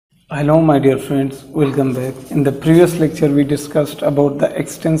Hello my dear friends, welcome back. In the previous lecture we discussed about the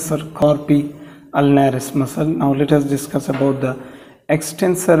extensor carpi ulnaris muscle. Now let us discuss about the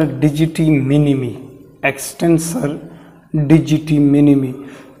extensor digiti minimi. Extensor digiti minimi.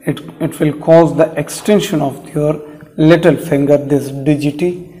 It will cause the extension of your little finger, this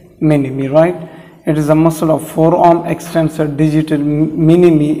digiti minimi, right? It is a muscle of forearm. Extensor digiti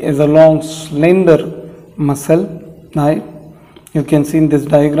minimi is a long slender muscle, right? You can see in this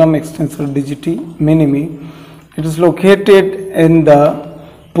diagram extensor digiti minimi. It is located in the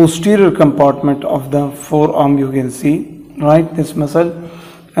posterior compartment of the forearm. You can see, right, this muscle.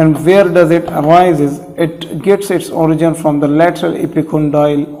 And where does it arise? It gets its origin from the lateral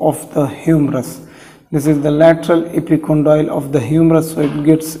epicondyle of the humerus. This is the lateral epicondyle of the humerus, so it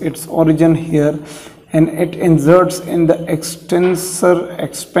gets its origin here, and it inserts in the extensor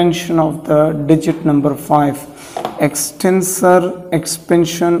expansion of the digit number 5. Extensor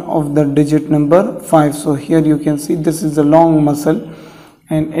expansion of the digit number 5. So here you can see this is a long muscle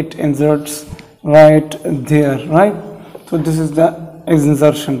and it inserts right there, right? So this is the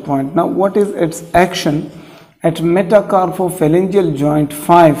insertion point. Now what is its action? At metacarpophalangeal joint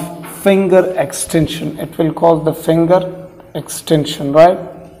 5, finger extension. It will cause the finger extension, right?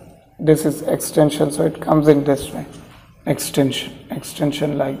 This is extension, so it comes in this way.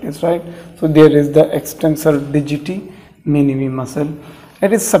 Extension like this, right? So there is the extensor digiti minimi muscle.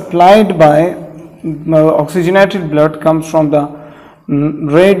 It is supplied by oxygenated blood, comes from the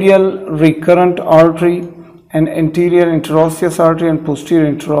radial recurrent artery and anterior interosseous artery and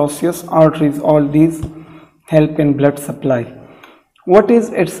posterior interosseous arteries. All these help in blood supply. What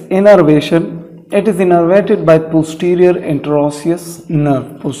is its innervation? It is innervated by posterior interosseous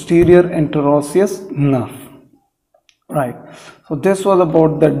nerve. Posterior interosseous nerve. Right. So this was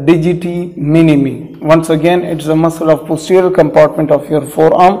about the digiti minimi. Once again, it's a muscle of posterior compartment of your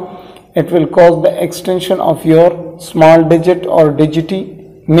forearm. It will cause the extension of your small digit or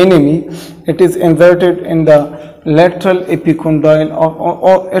digiti minimi. It is inserted in the lateral epicondyle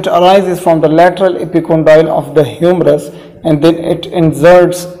or it arises from the lateral epicondyle of the humerus, and then it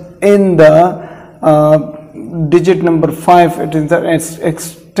inserts in the digit number 5. It is the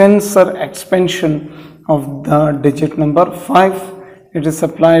extensor expansion of the digit number 5. It is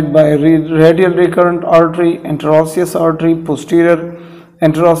supplied by radial recurrent artery, interosseous artery, posterior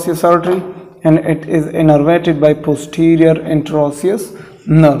interosseous artery, and it is innervated by posterior interosseous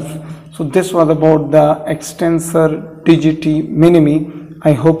nerve. So this was about the extensor digiti minimi.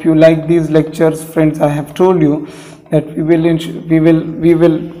 I hope you like these lectures, friends. I have told you that we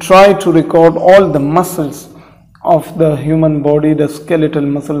will try to record all the muscles of the human body, the skeletal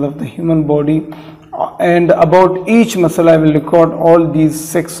muscles of the human body, and about each muscle I will record all these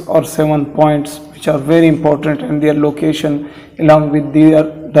 6 or 7 points which are very important and their location along with their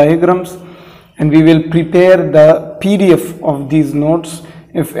diagrams, and we will prepare the PDF of these notes.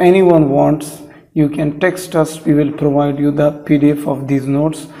 If anyone wants, you can text us, we will provide you the PDF of these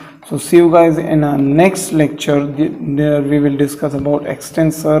notes. So see you guys in our next lecture. There we will discuss about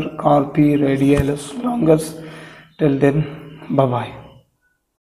extensor carpi radialis longus. Till then, bye bye.